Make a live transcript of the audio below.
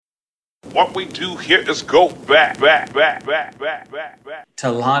What we do here is go back.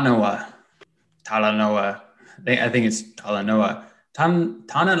 Talanoa. I think it's Talanoa.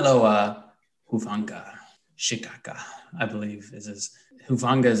 Tanaloa Hufanga Shikaka, I believe is his.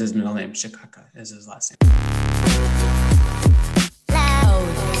 Hufanga is his middle name. Shikaka is his last name.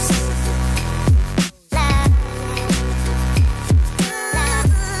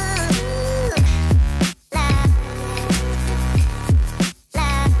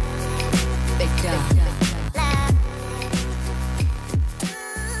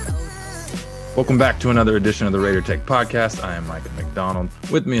 Welcome back to another edition of the Raider Tech Podcast. I am Micah McDonald.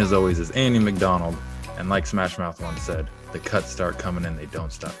 With me, as always, is Andy McDonald. And like Smash Mouth once said, the cuts start coming and they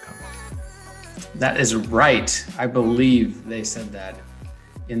don't stop coming. That is right. I believe they said that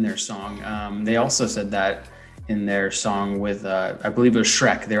in their song. They also said that in their song with, I believe it was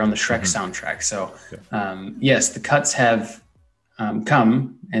Shrek. They're on the Shrek soundtrack. So, yes, the cuts have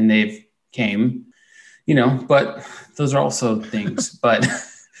come and they've came, but those are also things. But...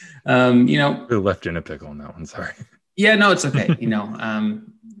 we left you in a pickle on that one. Sorry. Yeah, no, it's okay.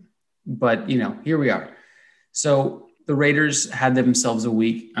 But here we are. So the Raiders had themselves a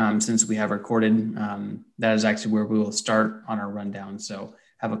week since we have recorded. That is actually where we will start on our rundown. So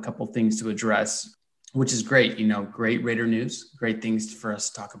have a couple things to address, which is great. Great Raider news, great things for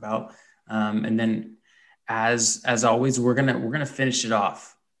us to talk about. And then as always, we're gonna finish it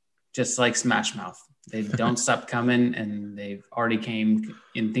off just like Smash Mouth. They don't stop coming, and they've already came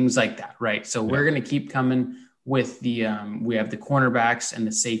in things like that, right? So we're going to keep coming with the we have the cornerbacks and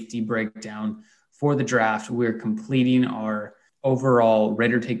the safety breakdown for the draft. We're completing our overall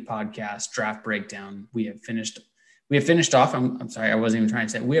Raider Take Podcast draft breakdown. We have finished off. I'm sorry, I wasn't even trying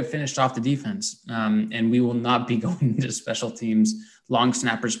to say it. We have finished off the defense, and we will not be going into special teams, long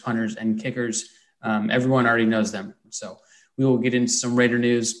snappers, punters, and kickers. Everyone already knows them. So we will get into some Raider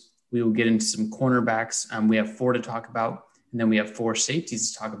news. We will get into some cornerbacks. We have 4 to talk about, and then we have 4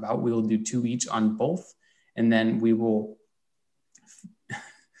 safeties to talk about. We will do 2 each on both, and then we will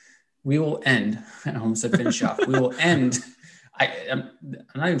end. I almost said finish off. We will end. I'm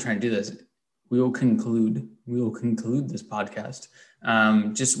not even trying to do this. We will conclude this podcast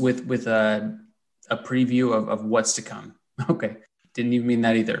just with a preview of what's to come. Okay, didn't even mean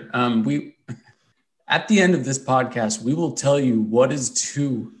that either. At the end of this podcast, we will tell you what is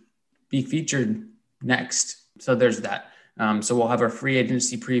to be featured next. So there's that. So we'll have our free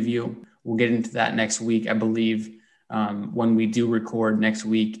agency preview. We'll get into that next week. I believe when we do record next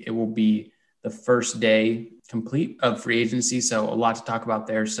week, it will be the first day complete of free agency. So a lot to talk about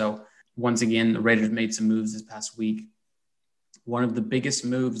there. So once again, the Raiders made some moves this past week. One of the biggest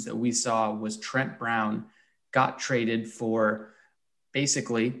moves that we saw was Trent Brown got traded for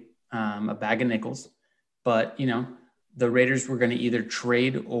basically a bag of nickels. But, the Raiders were going to either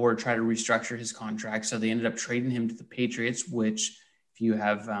trade or try to restructure his contract. So they ended up trading him to the Patriots, which if you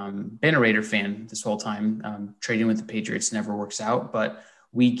have been a Raider fan this whole time, trading with the Patriots never works out. But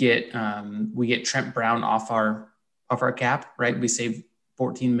we get Trent Brown off our cap, right? We saved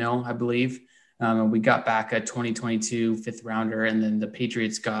 $14 million, I believe. We got back a 2022 5th rounder, and then the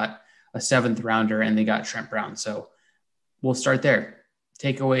Patriots got a 7th rounder, and they got Trent Brown. So we'll start there.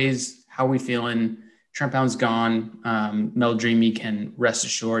 Takeaways, how we feeling? Trent Brown's gone. Mel Dreamy can rest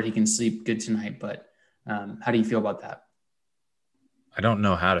assured he can sleep good tonight. But how do you feel about that? I don't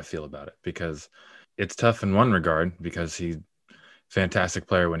know how to feel about it because it's tough in one regard because he's a fantastic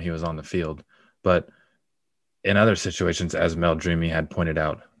player when he was on the field. But in other situations, as Mel Dreamy had pointed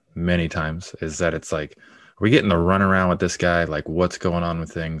out many times, is that it's like, are we getting the runaround with this guy? Like, what's going on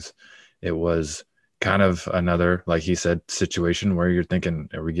with things? It was kind of another, like he said, situation where you're thinking,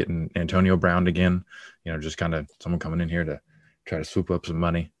 are we getting Antonio Brown again? Just kind of someone coming in here to try to swoop up some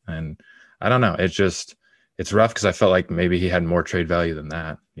money. And I don't know. It's rough because I felt like maybe he had more trade value than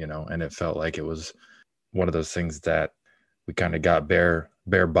that, and it felt like it was one of those things that we kind of got bare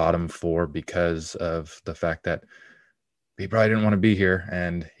bottom for because of the fact that he probably didn't want to be here.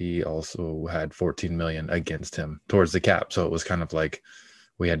 And he also had $14 million against him towards the cap. So it was kind of like,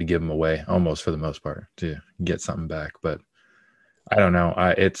 we had to give him away almost for the most part to get something back. But I don't know.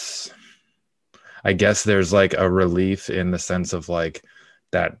 I guess there's like a relief in the sense of like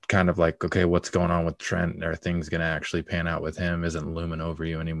that kind of like, okay, what's going on with Trent? Are things going to actually pan out with him? Isn't looming over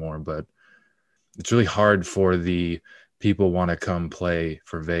you anymore. But it's really hard for the people want to come play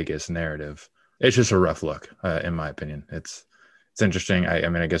for Vegas narrative. It's just a rough look, in my opinion. It's interesting. I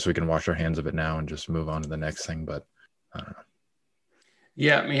mean, I guess we can wash our hands of it now and just move on to the next thing. But I don't know.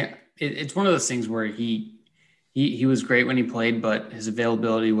 Yeah, I mean, it's one of those things where he was great when he played, but his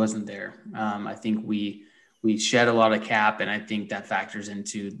availability wasn't there. I think we shed a lot of cap, and I think that factors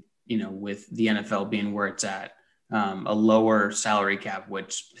into with the NFL being where it's at, a lower salary cap,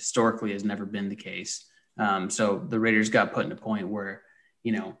 which historically has never been the case. So the Raiders got put in a point where,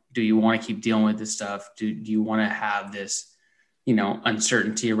 do you want to keep dealing with this stuff? Do you want to have this,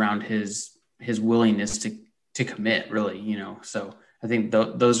 uncertainty around his willingness to commit, really? So I think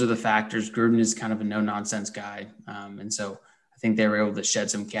those are the factors. Gruden is kind of a no nonsense guy, and so I think they were able to shed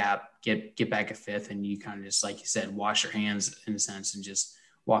some cap, get back a fifth, and you kind of just, like you said, wash your hands in a sense and just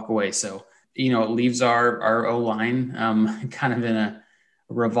walk away. So it leaves our O-line kind of in a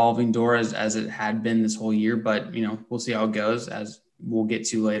revolving door as it had been this whole year. But we'll see how it goes, as we'll get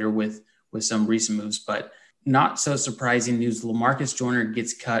to later with some recent moves. But not so surprising news: LaMarcus Joyner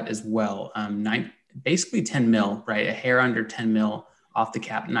gets cut as well. Basically 10 mil, right? A hair under 10 mil off the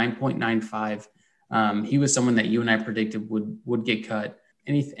cap, 9.95. He was someone that you and I predicted would get cut.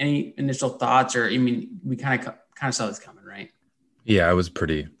 Any initial thoughts, or we kind of saw this coming, right? Yeah, it was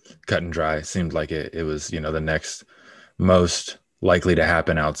pretty cut and dry. It seemed like it was, the next most likely to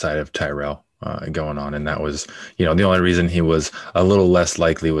happen outside of Tyrell going on. And that was, the only reason he was a little less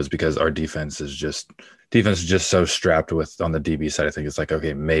likely was because our defense is just so strapped with on the DB side. I think it's like,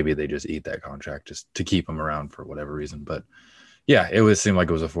 okay, maybe they just eat that contract just to keep him around for whatever reason. But yeah, seemed like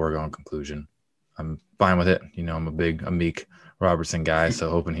it was a foregone conclusion. I'm fine with it. I'm a big Amik Robertson guy, so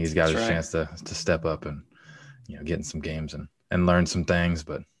hoping he's got his chance to step up and, get in some games and learn some things,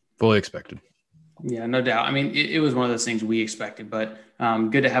 but fully expected. Yeah, no doubt. It was one of those things we expected, but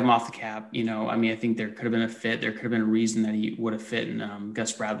good to have him off the cap. I think there could have been a fit. There could have been a reason that he would have fit in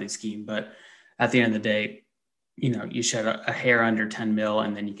Gus Bradley's scheme. But at the end of the day, you shed a hair under 10 mil,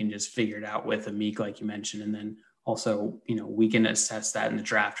 and then you can just figure it out with Amik, like you mentioned. And then also, we can assess that in the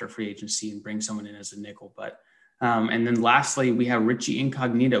draft or free agency and bring someone in as a nickel. But and then lastly, we have Richie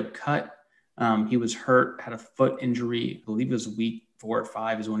Incognito cut. He was hurt, had a foot injury. I believe it was week 4 or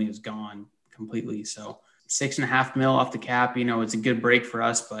 5 is when he was gone completely. So 6.5 mil off the cap. It's a good break for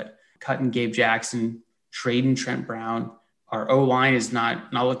us, but cutting Gabe Jackson, trading Trent Brown. Our O-line is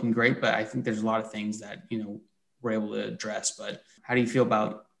not looking great, but I think there's a lot of things that, we're able to address. But how do you feel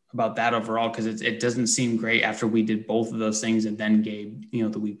about that overall? Because it doesn't seem great after we did both of those things and then Gabe,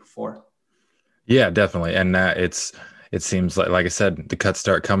 the week before. Yeah, definitely. And it seems like I said, the cuts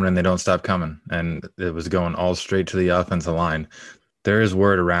start coming and they don't stop coming. And it was going all straight to the offensive line. There is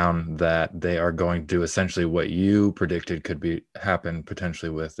word around that they are going to do essentially what you predicted could happen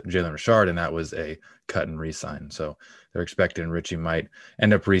potentially with Jalen Richard, and that was a cut and re-sign. So they're expecting Richie might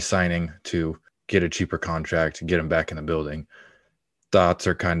end up re-signing to get a cheaper contract, get him back in the building. Thoughts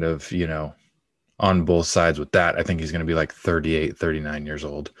are kind of, on both sides with that. I think he's going to be like 38, 39 years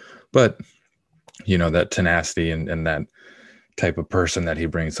old. But, that tenacity and that type of person that he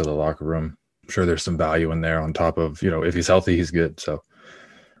brings to the locker room, I'm sure there's some value in there on top of, if he's healthy, he's good. So,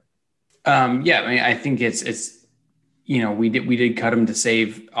 I think it's we did cut him to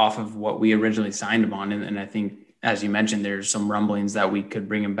save off of what we originally signed him on. And I think, as you mentioned, there's some rumblings that we could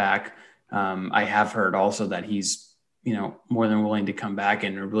bring him back. I have heard also that he's, more than willing to come back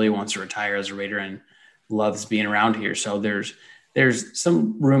and really wants to retire as a Raider and loves being around here. So there's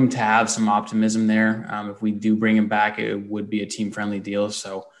some room to have some optimism there. If we do bring him back, it would be a team-friendly deal.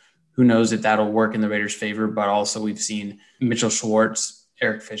 So who knows if that'll work in the Raiders' favor. But also we've seen Mitchell Schwartz,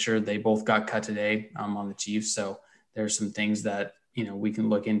 Eric Fisher, they both got cut today on the Chiefs. So there's some things that, we can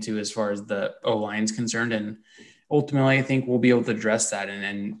look into as far as the O-line is concerned. And ultimately, I think we'll be able to address that.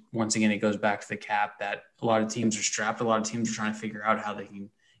 And once again, it goes back to the cap that a lot of teams are strapped. A lot of teams are trying to figure out how they can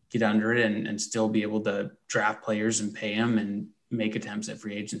get under it and still be able to draft players and pay them and make attempts at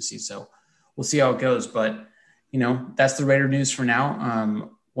free agency. So we'll see how it goes. But, that's the Raider news for now.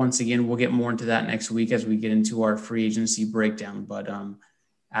 Once again, we'll get more into that next week as we get into our free agency breakdown. But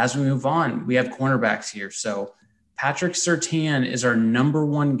as we move on, we have cornerbacks here. So Patrick Surtain is our number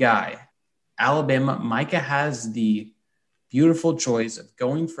one guy. Alabama. Micah has the beautiful choice of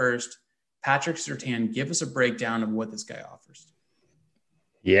going first. Patrick Surtain, give us a breakdown of what this guy offers.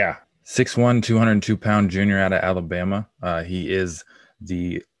 Yeah. 6'1", 202-pound junior out of Alabama. He is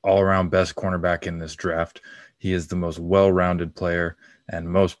the all-around best cornerback in this draft. He is the most well-rounded player and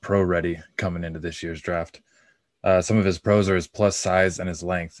most pro-ready coming into this year's draft. Some of his pros are his plus size and his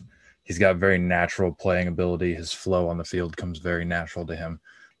length. He's got very natural playing ability. His flow on the field comes very natural to him.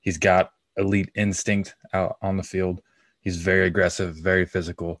 He's got elite instinct out on the field. He's very aggressive, very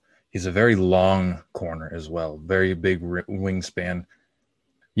physical. He's a very long corner as well, very big wingspan.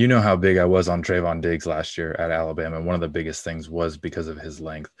 You know how big I was on Trayvon Diggs last year at Alabama. One of the biggest things was because of his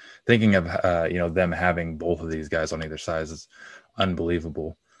length. Thinking of them having both of these guys on either side is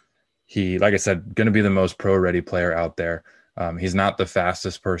unbelievable. He, like I said, going to be the most pro-ready player out there. He's not the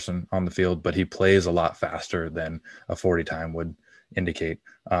fastest person on the field, but he plays a lot faster than a 40 time would indicate.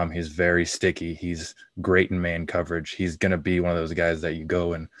 He's very sticky. He's great in man coverage. He's going to be one of those guys that you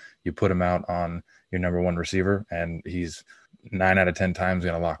go and you put him out on your number one receiver, and he's 9 out of 10 times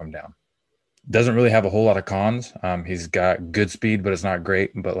going to lock him down. Doesn't really have a whole lot of cons. He's got good speed, but it's not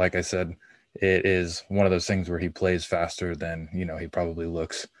great. But like I said, it is one of those things where he plays faster than, he probably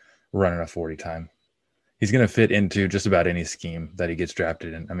looks running a 40 time. He's going to fit into just about any scheme that he gets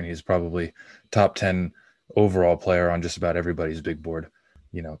drafted in. I mean, he's probably top 10 overall player on just about everybody's big board.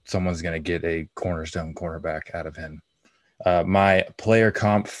 Someone's going to get a cornerstone cornerback out of him. My player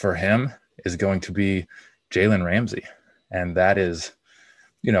comp for him is going to be Jalen Ramsey. And that is,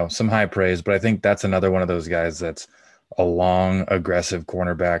 some high praise, but I think that's another one of those guys that's a long, aggressive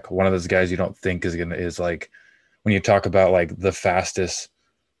cornerback. One of those guys you don't think is like, when you talk about like the fastest,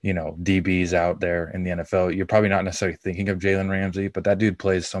 DBs out there in the NFL, you're probably not necessarily thinking of Jalen Ramsey, but that dude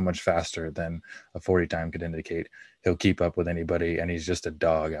plays so much faster than a 40 time could indicate. He'll keep up with anybody, and he's just a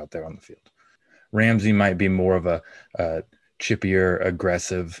dog out there on the field. Ramsey might be more of a chippier,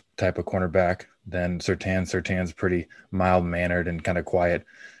 aggressive type of cornerback than Surtain. Surtain's pretty mild-mannered and kind of quiet,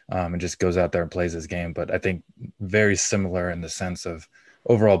 and just goes out there and plays his game. But I think very similar in the sense of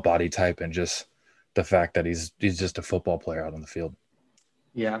overall body type and just the fact that he's just a football player out on the field.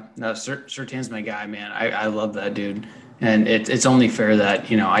 Yeah, no, Surtain's my guy, man. I love that dude. And it's only fair that,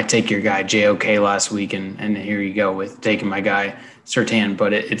 I take your guy JOK last week and here you go with taking my guy Surtain.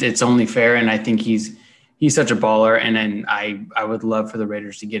 But it's only fair, and I think he's such a baller. And then I would love for the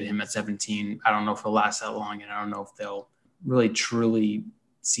Raiders to get him at 17. I don't know if he'll last that long, and I don't know if they'll really truly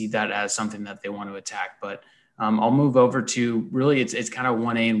see that as something that they want to attack. But I'll move over to really it's kind of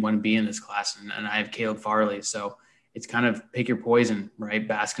 1A and 1B in this class, and I have Caleb Farley. So it's kind of pick your poison, right?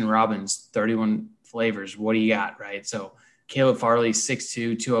 Baskin Robbins, 31 flavors. What do you got, right? So Caleb Farley,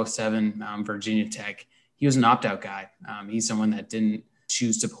 6'2", 207, Virginia Tech. He was an opt-out guy. He's someone that didn't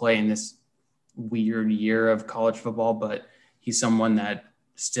choose to play in this weird year of college football, but he's someone that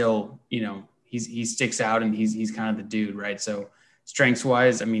still, he sticks out, and he's kind of the dude, right? So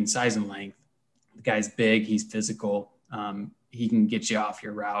strengths-wise, I mean, size and length. The guy's big. He's physical. He can get you off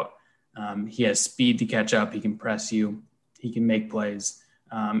your route. He has speed to catch up. He can press you. He can make plays.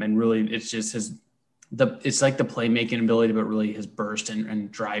 And really, it's just it's like the playmaking ability, but really his burst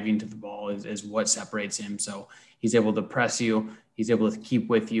and driving to the ball is what separates him. So he's able to press you. He's able to keep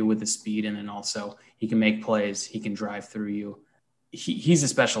with you with the speed. And then also he can make plays. He can drive through you. He's a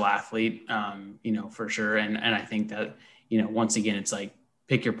special athlete, for sure. And I think that, once again, it's like,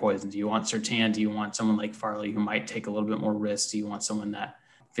 pick your poison. Do you want Surtain? Do you want someone like Farley who might take a little bit more risks? Do you want someone that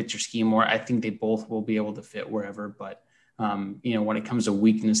fits your scheme more? I think they both will be able to fit wherever, but when it comes to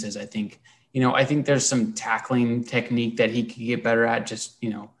weaknesses, I think there's some tackling technique that he could get better at. Just,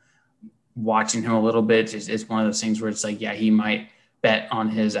 watching him a little bit is one of those things where it's like, yeah, he might bet on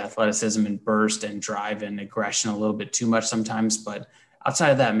his athleticism and burst and drive and aggression a little bit too much sometimes. But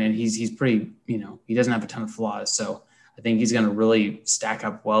outside of that, man, he's pretty, he doesn't have a ton of flaws. So I think he's going to really stack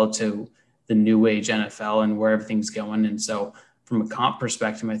up well to the new age NFL and where everything's going. And so from a comp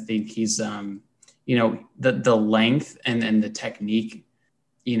perspective, I think he's, the length and the technique,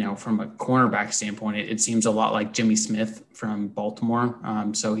 from a cornerback standpoint, it seems a lot like Jimmy Smith from Baltimore.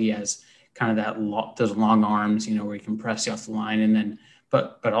 So he has kind of those long arms, where he can press you off the line, and then,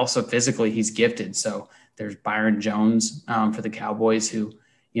 but also physically he's gifted. So there's Byron Jones for the Cowboys who,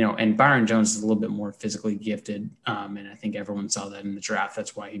 and Byron Jones is a little bit more physically gifted. And I think everyone saw that in the draft.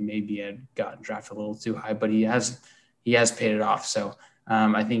 That's why he maybe had gotten drafted a little too high, but he has paid it off. So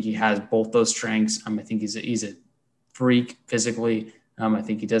I think he has both those strengths. I think he's a freak physically. I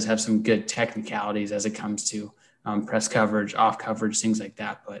think he does have some good technicalities as it comes to press coverage, off coverage, things like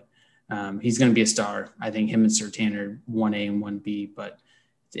that. But he's going to be a star. I think him and Surtain are 1A and 1B, but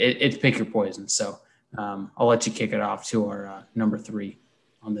it's pick your poison. So I'll let you kick it off to our number 3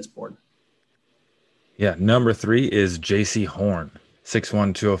 on this board. Yeah, number 3 is J.C. Horn,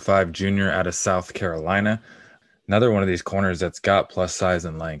 6'1", 205 junior out of South Carolina. Another one of these corners that's got plus size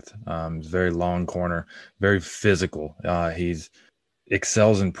and length. He's very long corner, very physical. He's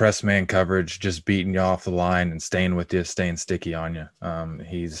excels in press man coverage, just beating you off the line and staying with you, staying sticky on you.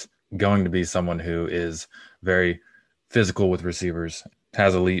 He's going to be someone who is very physical with receivers,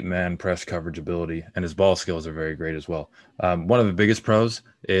 has elite man press coverage ability, and his ball skills are very great as well. One of the biggest pros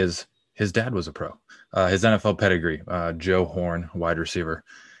is his dad was a pro. His NFL pedigree, Joe Horn, wide receiver.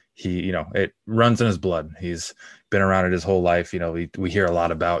 He, it runs in his blood. He's been around it his whole life. We hear a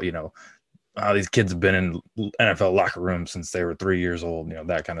lot about, these kids have been in NFL locker rooms since they were 3 years old,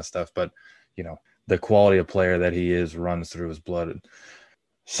 that kind of stuff. But, the quality of player that he is runs through his blood.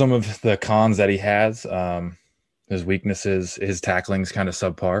 Some of the cons that he has, his weaknesses, his tackling's kind of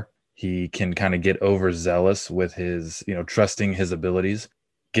subpar. He can kind of get overzealous with his, trusting his abilities,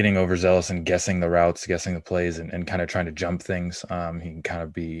 getting overzealous and guessing the routes, guessing the plays, and kind of trying to jump things. He can kind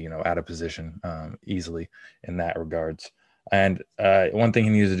of be, out of position easily in that regards. And one thing he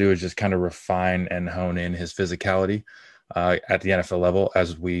needs to do is just kind of refine and hone in his physicality at the NFL level,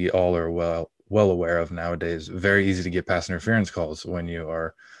 as we all are well aware of nowadays. Very easy to get pass interference calls when you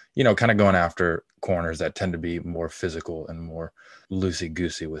are, kind of going after corners that tend to be more physical and more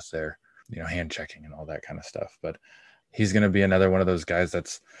loosey-goosey with their, hand checking and all that kind of stuff. But he's going to be another one of those guys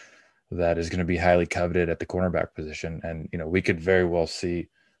that is going to be highly coveted at the cornerback position. And, we could very well see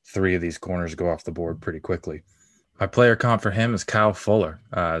 3 of these corners go off the board pretty quickly. My player comp for him is Kyle Fuller,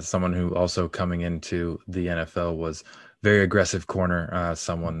 someone who also coming into the NFL was very aggressive corner,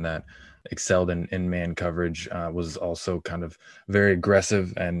 someone that excelled in man coverage, was also kind of very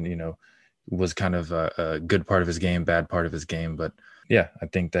aggressive and, was kind of a good part of his game, bad part of his game. But yeah, I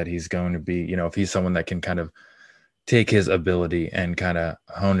think that he's going to be, if he's someone that can kind of take his ability and kind of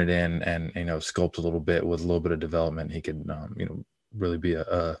hone it in and, sculpt a little bit with a little bit of development, he could, really be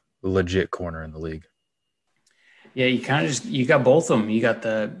a legit corner in the league. Yeah, you got both of them. You got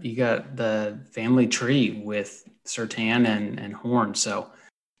the family tree with Surtain and Horn. So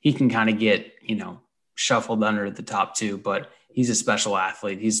he can kind of get, shuffled under the top 2, but he's a special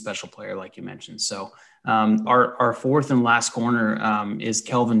athlete. He's a special player, like you mentioned. So our fourth and last corner is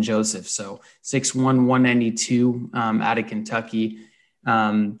Kelvin Joseph. So 6'1", 192 out of Kentucky.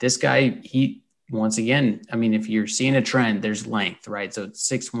 This guy, once again, I mean, if you're seeing a trend, there's length, right? So it's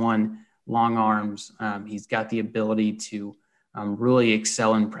 6'1", long arms. He's got the ability to really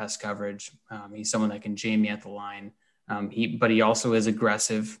excel in press coverage. He's someone that can jam you at the line. But he also is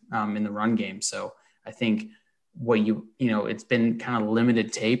aggressive in the run game. So I think it's been kind of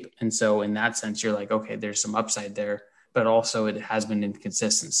limited tape. And so in that sense, you're like, okay, there's some upside there, but also it has been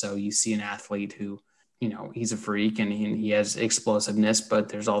inconsistent. So you see an athlete who, he's a freak and he has explosiveness, but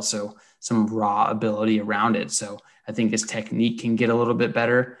there's also some raw ability around it. So I think his technique can get a little bit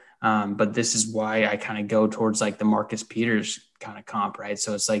better. But this is why I kind of go towards like the Marcus Peters kind of comp, right?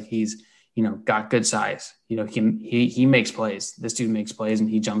 So it's like he's, got good size. He makes plays. This dude makes plays and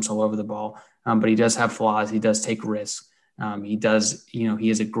he jumps all over the ball. But he does have flaws. He does take risks. He does, he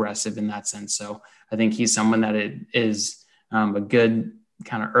is aggressive in that sense. So I think he's someone that is a good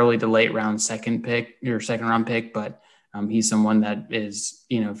kind of early to late round second round pick. But he's someone that is,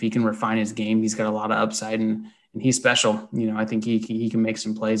 if he can refine his game, he's got a lot of upside and he's special. I think he can make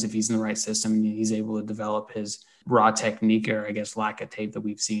some plays if he's in the right system. He's able to develop his raw technique, or I guess lack of tape that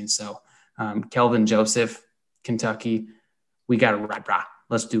we've seen. So Kelvin Joseph, Kentucky, we got to rah.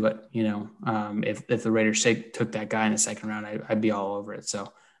 Let's do it. If the Raiders took that guy in the second round, I'd be all over it.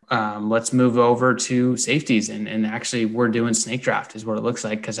 So let's move over to safeties. And actually we're doing snake draft is what it looks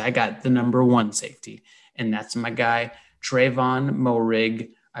like, because I got the number 1 safety, and that's my guy, Trayvon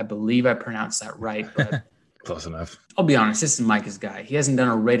Moehrig. I believe I pronounced that right, but close enough. I'll be honest, this is Micah's guy. He hasn't done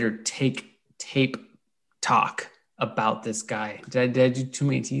a Raider tape talk about this guy. Did I do too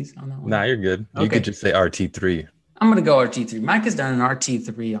many T's on that one? Nah, you're good. You could just say RT3. I'm going to go RT3. Mike has done an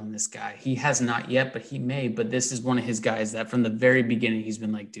RT3 on this guy. He has not yet, but he may. But this is one of his guys that from the very beginning, he's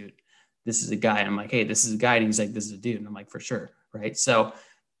been like, dude, this is a guy. And I'm like, hey, this is a guy. And he's like, this is a dude. And I'm like, for sure. Right. So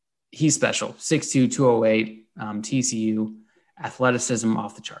he's special. 6'2", 208, TCU, athleticism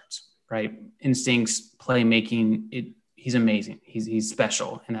off the charts, right? Instincts, playmaking. He's amazing. He's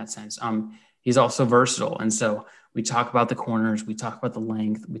special in that sense. He's also versatile. And so we talk about the corners, we talk about the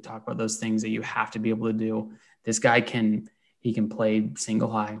length, we talk about those things that you have to be able to do. This guy can play single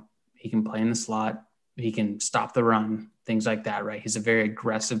high. He can play in the slot. He can stop the run, things like that, right? He's a very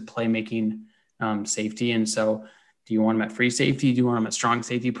aggressive playmaking safety. And so do you want him at free safety? Do you want him at strong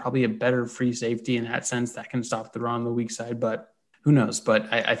safety? Probably a better free safety in that sense that can stop the run on the weak side, but who knows?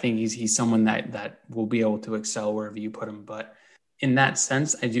 But I think he's someone that will be able to excel wherever you put him. But in that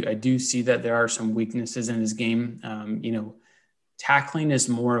sense, I do see that there are some weaknesses in his game. Tackling is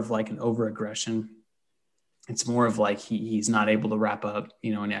more of like an over-aggression. It's more of like he's not able to wrap up,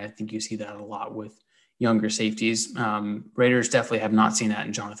 and I think you see that a lot with younger safeties. Raiders definitely have not seen that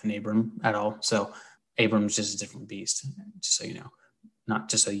in Jonathan Abram at all. So Abram's just a different beast, just so you know. Not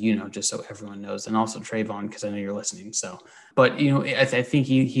just so you know, just so everyone knows. And also Trayvon, because I know you're listening. So, but, I think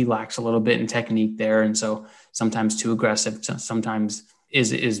he lacks a little bit in technique there. And so sometimes too aggressive, sometimes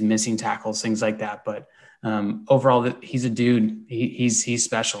is missing tackles, things like that. But overall, he's a dude. He's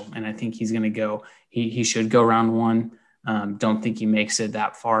special. And I think he's going to go, he should go round 1. Don't think he makes it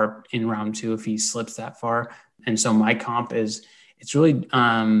that far in round 2 if he slips that far. And so my comp is, it's really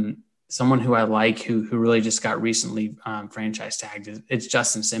someone who I like, who really just got recently franchise tagged. It's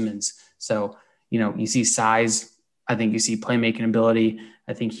Justin Simmons. So, you see size. I think you see playmaking ability.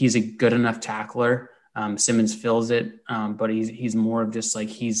 I think he's a good enough tackler. Simmons fills it, but he's more of just like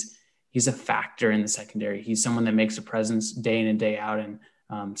he's a factor in the secondary. He's someone that makes a presence day in and day out,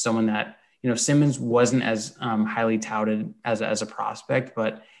 and someone that Simmons wasn't as highly touted as a prospect,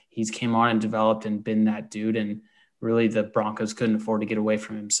 but he's came on and developed and been that dude. And really, the Broncos couldn't afford to get away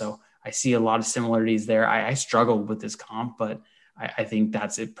from him. So I see a lot of similarities there. I struggled with this comp, but I think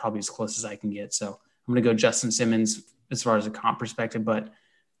that's it, probably as close as I can get. So I'm going to go Justin Simmons as far as a comp perspective, but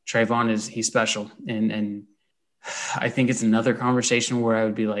Trayvon he's special. And I think it's another conversation where I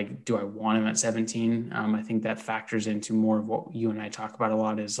would be like, do I want him at 17? I think that factors into more of what you and I talk about a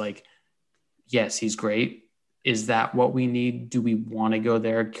lot is like, yes, he's great. Is that what we need? Do we want to go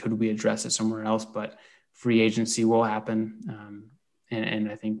there? Could we address it somewhere else? But free agency will happen. And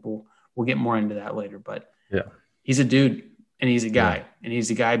I think we'll get more into that later, but yeah, he's a dude and he's a guy and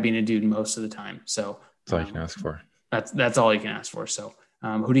he's a guy being a dude most of the time. So that's all you can ask for. That's all you can ask for. So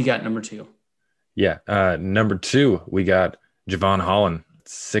who do you got number 2? Yeah. Number 2, we got Javon Holland,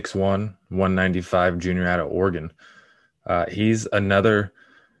 6'1", 195 junior out of Oregon. He's another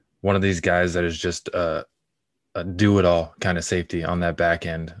one of these guys that is just a do-it-all kind of safety on that back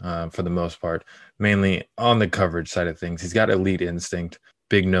end for the most part, mainly on the coverage side of things. He's got elite instinct,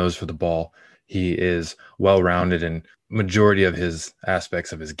 big nose for the ball. He is well-rounded in majority of his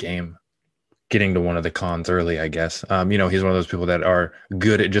aspects of his game. Getting to one of the cons early, I guess. He's one of those people that are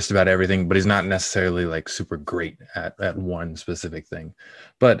good at just about everything, but he's not necessarily like super great at one specific thing.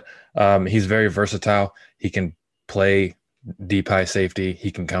 But he's very versatile. He can play deep high safety.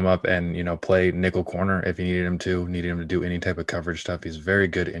 He can come up and, play nickel corner if you needed him to do any type of coverage stuff. He's very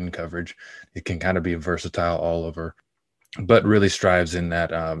good in coverage. He can kind of be versatile all over, but really strives in that,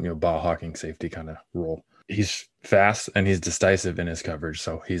 ball hawking safety kind of role. He's fast and he's decisive in his coverage.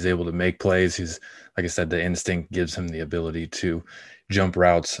 So he's able to make plays. He's, like I said, the instinct gives him the ability to jump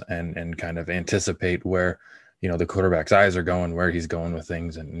routes and kind of anticipate where, the quarterback's eyes are going, where he's going with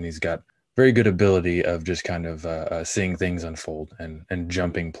things. And he's got very good ability of just kind of seeing things unfold and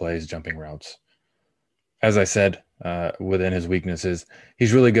jumping plays, jumping routes. As I said, within his weaknesses,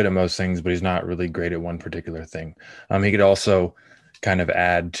 he's really good at most things, but he's not really great at one particular thing. He could also kind of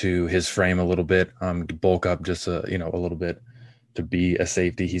add to his frame a little bit, bulk up just a little bit to be a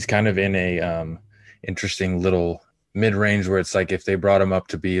safety. He's kind of in a interesting little mid-range where it's like if they brought him up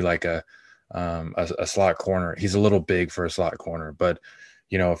to be like a slot corner, he's a little big for a slot corner. But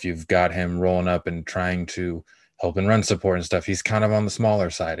if you've got him rolling up and trying to help in run support and stuff, he's kind of on the smaller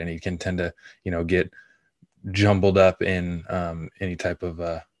side, and he can tend to get jumbled up in any type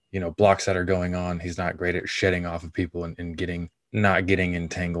of blocks that are going on. He's not great at shedding off of people and not getting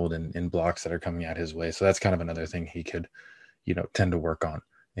entangled in blocks that are coming out his way. So that's kind of another thing he could, tend to work on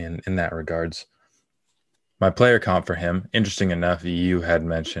in that regards. My player comp for him, interesting enough, you had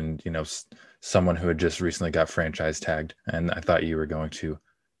mentioned, someone who had just recently got franchise tagged, and I thought you were going to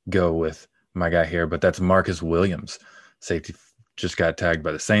go with my guy here, but that's Marcus Williams. Safety just got tagged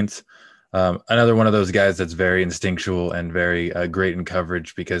by the Saints. Another one of those guys that's very instinctual and very great in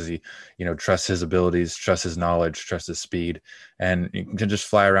coverage because he, trusts his abilities, trusts his knowledge, trusts his speed, and he can just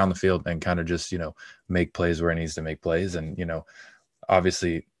fly around the field and kind of just, make plays where he needs to make plays. And,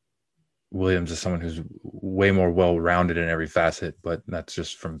 obviously Williams is someone who's way more well-rounded in every facet, but that's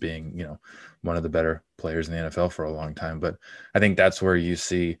just from being, one of the better players in the NFL for a long time. But I think that's where you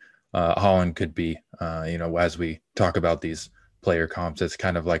see Holland could be, as we talk about these player comps. It's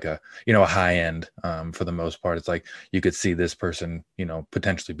kind of like a high end for the most part. It's like you could see this person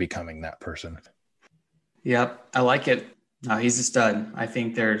potentially becoming that person. Yep, I like it. He's a stud. I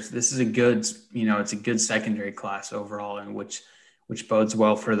think this is a good it's a good secondary class overall, and which bodes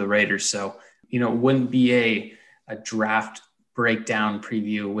well for the Raiders. So it wouldn't be a draft breakdown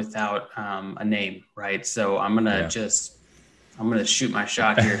preview without a name, right? So I'm gonna shoot my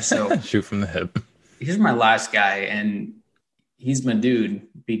shot here. So shoot from the hip. Here's my last guy, and he's my dude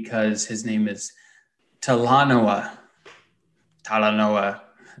because his name is Talanoa.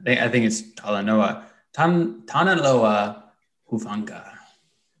 I think it's Talanoa. Tanaloa Hufanga.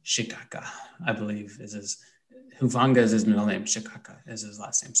 Shikaka, I believe is his. Hufanga is his middle name. Shikaka is his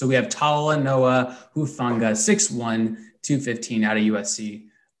last name. So we have Talanoa Hufanga, 6'1", 215 out of USC.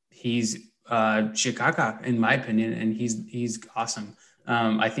 He's Shikaka in my opinion, and he's awesome.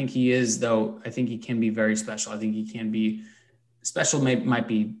 I think he is, though. I think he can be very special. I think he can be special might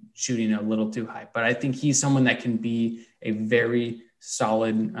be shooting a little too high, but I think he's someone that can be a very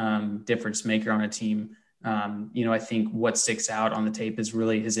solid difference maker on a team. I think what sticks out on the tape is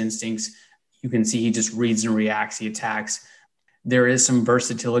really his instincts. You can see he just reads and reacts, he attacks. There is some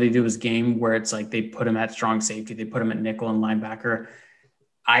versatility to his game where it's like they put him at strong safety, they put him at nickel and linebacker.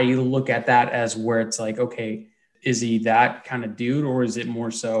 I look at that as where it's like, okay, is he that kind of dude, or is it more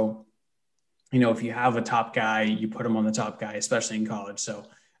so, if you have a top guy, you put him on the top guy, especially in college. So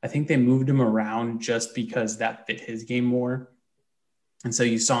I think they moved him around just because that fit his game more. And so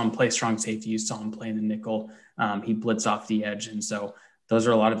you saw him play strong safety. You saw him play in the nickel. He blitz off the edge. And so those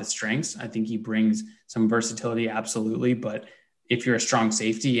are a lot of his strengths. I think he brings some versatility, absolutely. But if you're a strong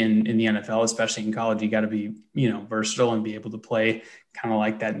safety in the NFL, especially in college, you got to be, versatile and be able to play kind of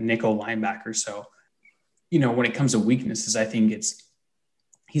like that nickel linebacker. So, when it comes to weaknesses, I think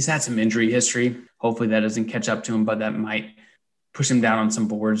he's had some injury history. Hopefully that doesn't catch up to him, but that might push him down on some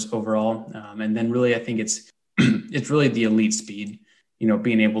boards overall. And then really, I think it's really the elite speed,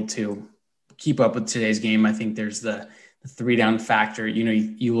 being able to keep up with today's game. I think there's the 3-down factor.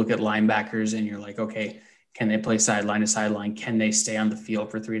 You look at linebackers and you're like, okay, can they play sideline to sideline? Can they stay on the field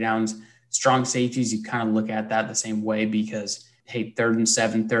for 3 downs? Strong safeties, you kind of look at that the same way because, hey, 3rd and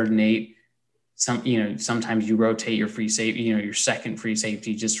 7, 3rd and 8, sometimes you rotate your free safety, your second free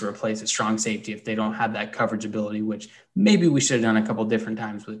safety just to replace a strong safety if they don't have that coverage ability, which maybe we should have done a couple different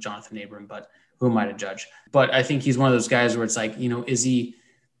times with Jonathan Abram, but who am I to judge? But I think he's one of those guys where it's like, is he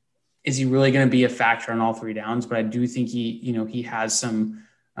really going to be a factor on all 3 downs? But I do think he has some.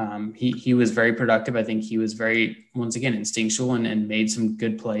 He was very productive. I think he was very, once again, instinctual and made some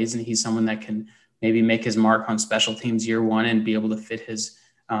good plays. And he's someone that can maybe make his mark on special teams year one and be able to fit his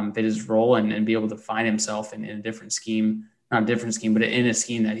role and be able to find himself in a different scheme, not a different scheme, but in a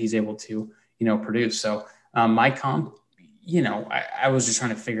scheme that he's able to, produce. So my comp, I was just trying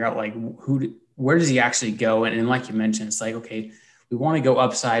to figure out like where does he actually go? And like you mentioned, it's like, okay, we want to go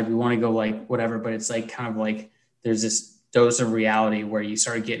upside. We want to go like whatever, but it's like kind of like there's this dose of reality where you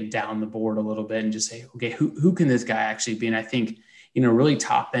start getting down the board a little bit and just say, okay, who can this guy actually be? And I think, really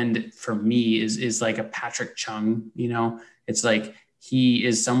top end for me is like a Patrick Chung, it's like, he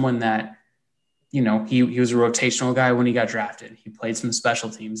is someone that, he was a rotational guy when he got drafted. He played some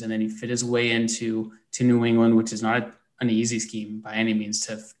special teams and then he fit his way into New England, which is not an easy scheme by any means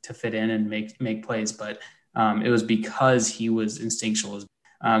to fit in and make plays. But it was because he was instinctual.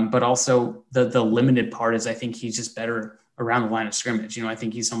 But also the limited part is I think he's just better around the line of scrimmage. I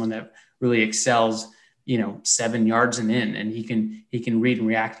think he's someone that really excels, 7 yards and in, and he can read and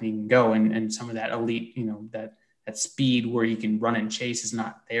react and he can go. And some of that elite, that speed where he can run and chase is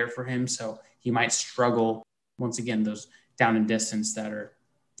not there for him. So he might struggle once again, those down and distance that are,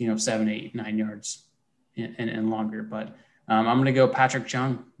 7, 8, 9 yards and longer. But I'm going to go Patrick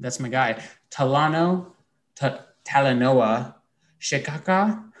Chung. That's my guy. Talanoa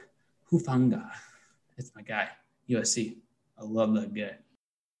Shikaka Hufanga. That's my guy. USC. I love that guy.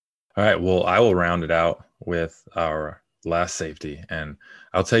 All right. Well, I will round it out with our last safety. And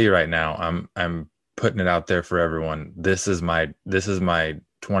I'll tell you right now, I'm putting it out there for everyone. This is my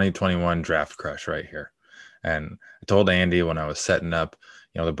 2021 draft crush right here. And I told Andy when I was setting up,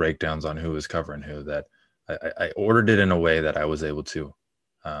 the breakdowns on who was covering who, that I ordered it in a way that I was able to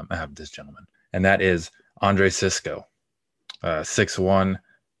have this gentleman. And that is Andre Cisco, 6'1",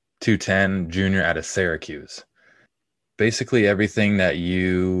 210 junior out of Syracuse. Basically everything that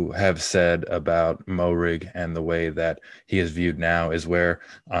you have said about Moehrig and the way that he is viewed now is where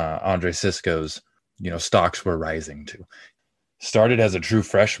Andre Cisco's, stocks were rising to. Started as a true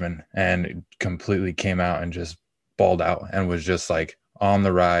freshman and completely came out and just balled out and was just like on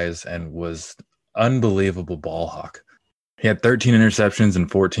the rise and was unbelievable ball hawk. He had 13 interceptions and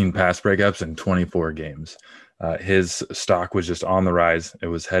 14 pass breakups in 24 games. His stock was just on the rise. It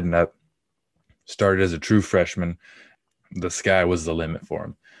was heading up. Started as a true freshman. The sky was the limit for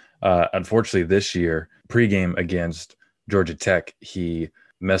him. Unfortunately, this year, pregame against Georgia Tech, he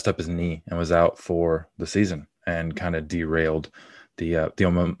messed up his knee and was out for the season and kind of derailed the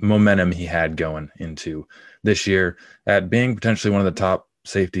momentum he had going into this year at being potentially one of the top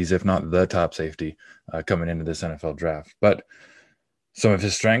safeties, if not the top safety, coming into this NFL draft. But some of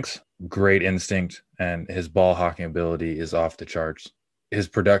his strengths, great instinct, and his ball hawking ability is off the charts. His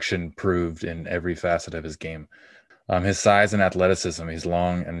production proved in every facet of his game. His size and athleticism, he's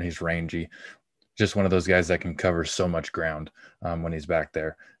long and he's rangy. Just one of those guys that can cover so much ground when he's back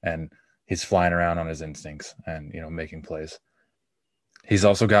there. And he's flying around on his instincts and, making plays. He's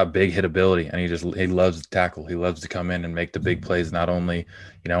also got big hit ability, and he loves to tackle. He loves to come in and make the big plays, not only,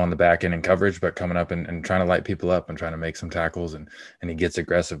 on the back end and coverage, but coming up and trying to light people up and trying to make some tackles, and he gets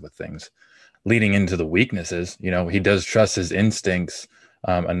aggressive with things. Leading into the weaknesses, he does trust his instincts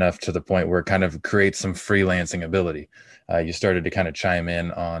enough to the point where it kind of creates some freelancing ability. You started to kind of chime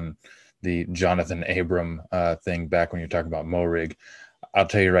in on the Jonathan Abram thing back when you're talking about Moehrig. I'll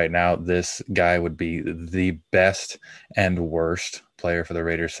tell you right now, this guy would be the best and worst player for the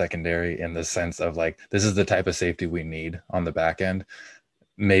Raiders secondary, in the sense of, like, this is the type of safety we need on the back end.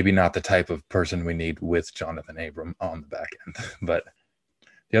 Maybe not the type of person we need with Jonathan Abram on the back end, but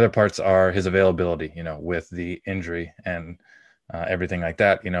the other parts are his availability, with the injury and everything like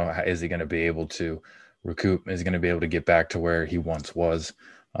that. Is he going to be able to recoup? Is he going to be able to get back to where he once was?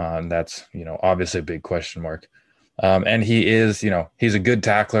 And that's, obviously a big question mark. And he is, he's a good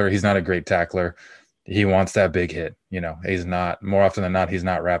tackler. He's not a great tackler. He wants that big hit. He's not, more often than not, he's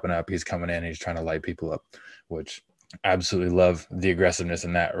not wrapping up. He's coming in, he's trying to light people up, which I absolutely love the aggressiveness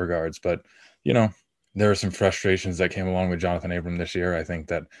in that regards. But, there are some frustrations that came along with Jonathan Abram this year. I think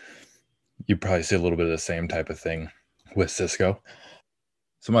that you probably see a little bit of the same type of thing with Cisco.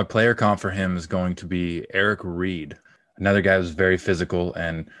 So my player comp for him is going to be Eric Reed. Another guy who's very physical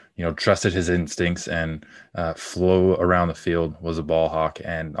and, trusted his instincts and flew around the field, was a ball hawk,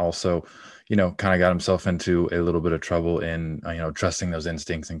 and also, kind of got himself into a little bit of trouble in, trusting those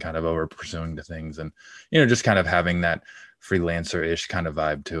instincts and kind of over pursuing the things, and, just kind of having that freelancer-ish kind of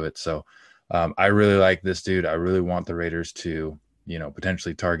vibe to it. So I really like this dude. I really want the Raiders to,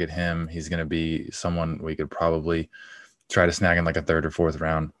 potentially target him. He's going to be someone we could probably try to snag in like a third or fourth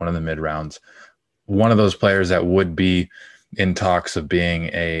round, one of the mid rounds. One of those players that would be in talks of being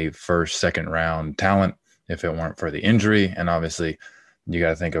a first, second round talent if it weren't for the injury. And obviously you got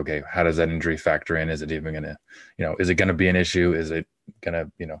to think, okay, how does that injury factor in? Is it even going to, is it going to be an issue? Is it going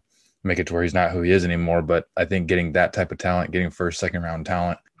to, make it to where he's not who he is anymore? But I think getting that type of talent, getting first, second round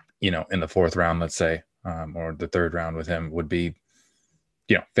talent, in the fourth round, let's say, or the third round with him would be,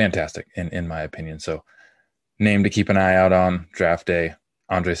 fantastic in my opinion. So name to keep an eye out on draft day,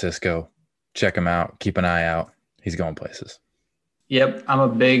 Andre Cisco. Check him out. Keep an eye out. He's going places. Yep. I'm a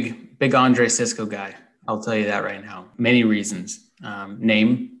big Andre Cisco guy. I'll tell you that right now. Many reasons.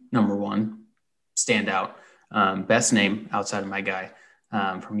 Name, number one, stand out. Best name outside of my guy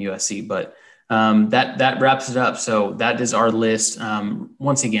from USC. But that wraps it up. So that is our list.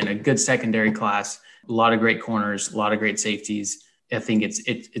 Once again, a good secondary class, a lot of great corners, a lot of great safeties. I think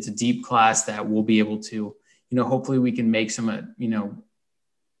it's a deep class that we'll be able to, hopefully we can make some,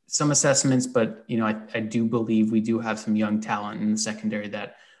 some assessments, but, I do believe we do have some young talent in the secondary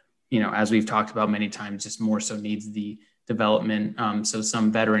that, as we've talked about many times, just more so needs the development. So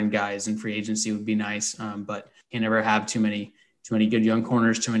some veteran guys in free agency would be nice, but you can never have too many good young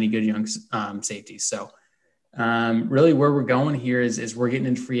corners, too many good young safeties. So really where we're going here is we're getting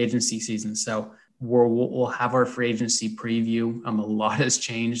into free agency season. So we'll have our free agency preview. A lot has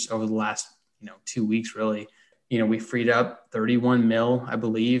changed over the last, 2 weeks, really. We freed up 31 mil, I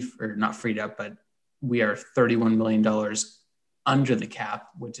believe, or not freed up, but we are $31 million under the cap,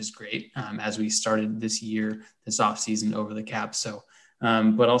 which is great as we started this year, this offseason over the cap. So,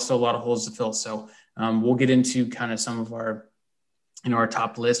 but also a lot of holes to fill. So we'll get into kind of some of our, our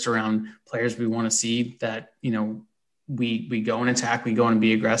top list around players we want to see that, we go and attack, we go and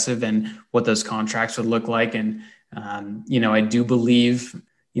be aggressive, and what those contracts would look like. And, I do believe,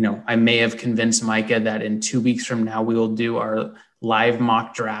 I may have convinced Micah that in 2 weeks from now, we will do our live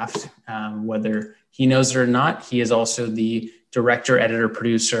mock draft. Whether he knows it or not, he is also the director, editor,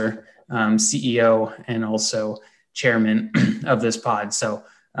 producer, CEO, and also chairman of this pod. So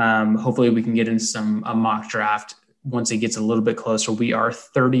hopefully we can get into a mock draft once it gets a little bit closer. We are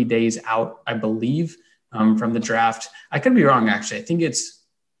 30 days out, I believe, from the draft. I could be wrong, actually. I think is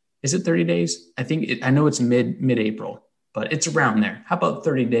it 30 days? I know it's mid-April, but it's around there. How about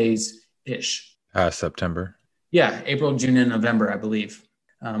 30 days-ish? September. Yeah, April, June, and November, I believe.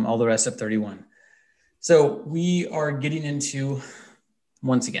 All the rest of 31. So we are getting into,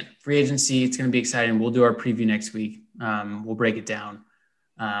 once again, free agency. It's going to be exciting. We'll do our preview next week. We'll break it down.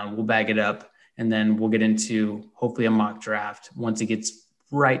 We'll bag it up. And then we'll get into hopefully a mock draft. Once it gets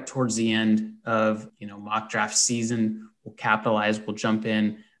right towards the end of, mock draft season, we'll capitalize, we'll jump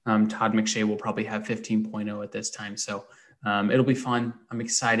in. Todd McShay will probably have 15.0 at this time. So it'll be fun. I'm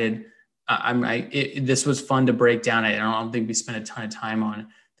excited. This was fun to break down. I don't think we spent a ton of time on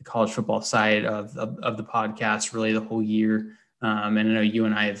the college football side of the podcast, really the whole year. And I know you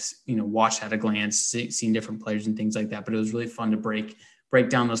and I have, watched at a glance, seen different players and things like that, but it was really fun to break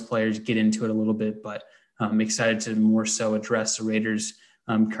down those players, get into it a little bit. But I'm excited to more so address the Raiders'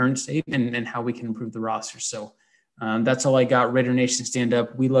 current state and how we can improve the roster. So that's all I got. Raider Nation, stand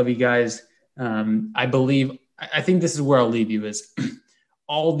up. We love you guys. I think this is where I'll leave you is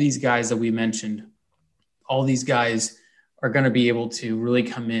all these guys that we mentioned, all these guys are going to be able to really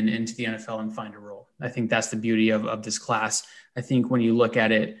come into the NFL and find a role. I think that's the beauty of this class. I think when you look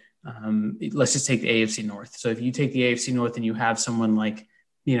at it, let's just take the AFC North. So if you take the AFC North and you have someone like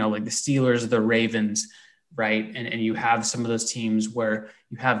the Steelers, the Ravens, right? And you have some of those teams where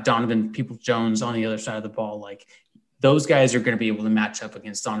you have Donovan Peoples-Jones on the other side of the ball, like those guys are going to be able to match up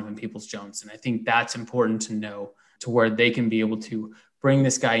against Donovan Peoples-Jones. And I think that's important to know, to where they can be able to bring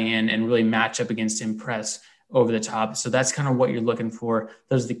this guy in and really match up against him, press over the top. So that's kind of what you're looking for.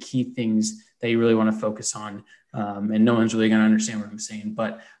 Those are the key things that you really want to focus on. And no one's really going to understand what I'm saying,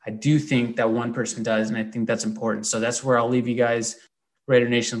 but I do think that one person does. And I think that's important. So that's where I'll leave you guys. Raider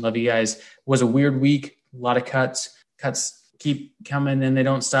Nation, love you guys. It was a weird week. A lot of cuts keep coming and they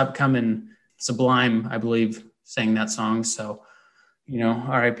don't stop coming. Sublime, I believe, sang that song. So,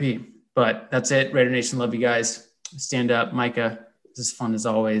 RIP, but that's it. Raider Nation, love you guys. Stand up. Micah, this is fun as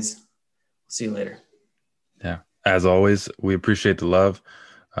always. See you later. Yeah. As always, we appreciate the love.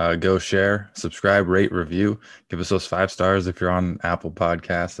 Go share, subscribe, rate, review. Give us those 5 stars if you're on Apple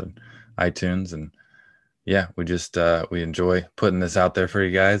Podcasts and iTunes. And yeah, we just we enjoy putting this out there for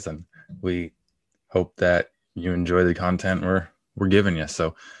you guys, and we hope that you enjoy the content we're giving you.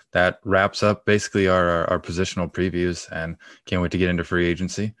 So that wraps up basically our positional previews, and can't wait to get into free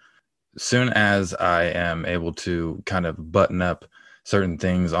agency. Soon as I am able to kind of button up certain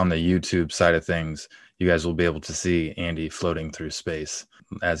things on the YouTube side of things, you guys will be able to see Andy floating through space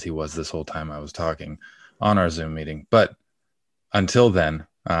as he was this whole time I was talking on our Zoom meeting. But until then,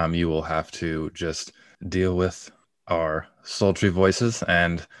 you will have to just deal with our sultry voices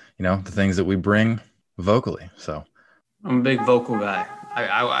and, the things that we bring vocally. So I'm a big vocal guy.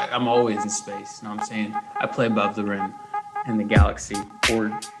 I'm always in space. You know what I'm saying? I play above the rim and the galaxy,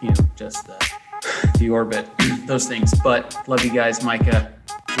 or, just the orbit, those things. But love you guys. Micah,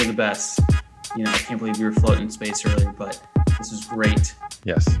 you're the best. I can't believe you were floating in space earlier, but this was great.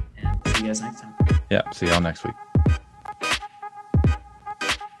 Yes. And see you guys next time. Yeah. See y'all next week.